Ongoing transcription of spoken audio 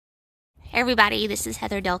Hey everybody, this is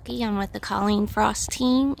Heather Dahlke. I'm with the Colleen Frost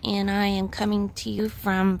team, and I am coming to you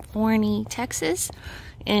from Forney, Texas,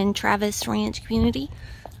 in Travis Ranch community,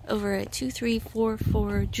 over at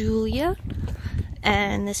 2344 Julia.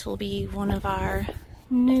 And this will be one of our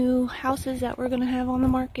new houses that we're going to have on the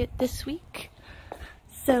market this week.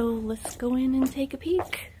 So let's go in and take a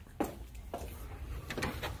peek.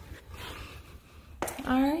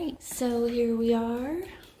 Alright, so here we are.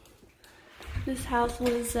 This house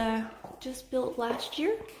was just built last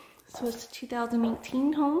year, so it's a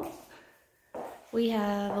 2018 home. We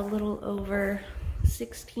have a little over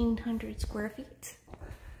 1,600 square feet.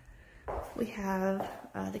 We have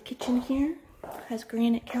the kitchen here, has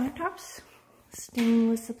granite countertops,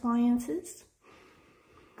 stainless appliances,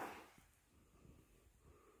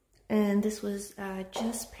 and this was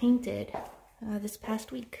just painted this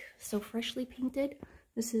past week, so freshly painted.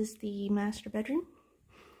 This is the master bedroom,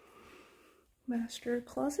 master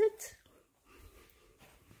closet.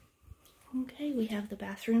 Okay, we have the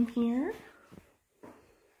bathroom here.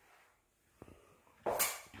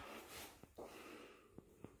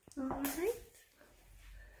 Alright.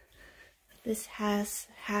 This has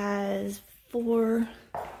 4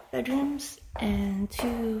 bedrooms and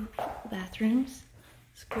 2 bathrooms.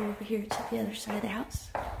 Let's go over here to the other side of the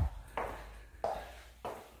house.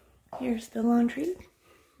 Here's the laundry,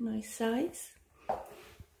 nice size.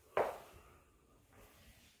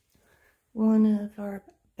 One of our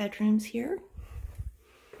bedrooms here.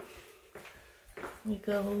 We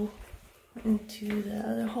go into the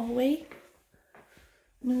other hallway,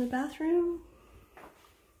 into the bathroom,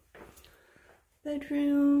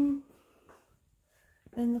 bedroom,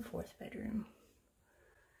 and the 4th bedroom.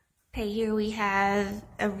 Okay, here we have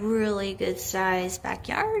a really good sized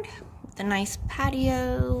backyard with a nice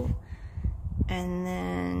patio and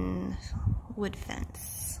then wood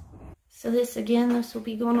fence. So this will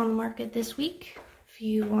be going on the market this week. If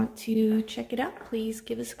you want to check it out, please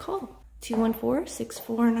give us a call.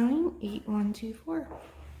 214-649-8124.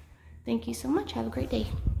 Thank you so much. Have a great day.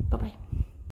 Bye-bye.